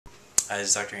This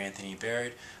is Dr. Anthony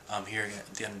Baird. I'm here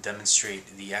to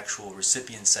demonstrate the actual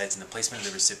recipient sites and the placement of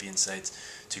the recipient sites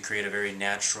to create a very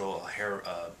natural hair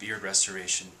beard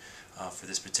restoration for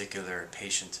this particular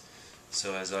patient.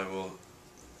 So as I will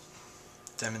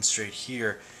demonstrate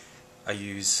here, I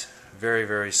use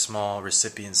very small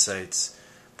recipient sites,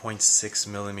 0.6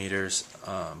 millimeters,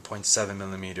 0.7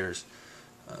 millimeters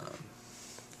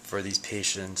for these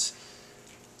patients.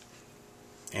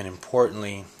 And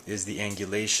importantly is the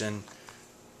angulation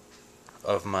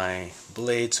of my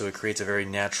blade, so it creates a very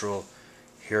natural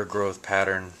hair growth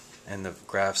pattern and the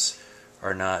grafts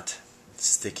are not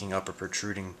sticking up or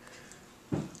protruding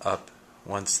up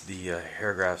once the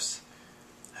hair grafts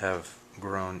have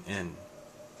grown in.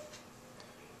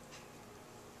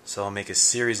 So I'll make a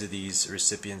series of these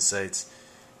recipient sites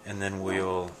and then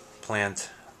we'll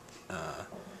plant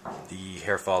the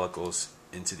hair follicles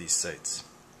into these sites.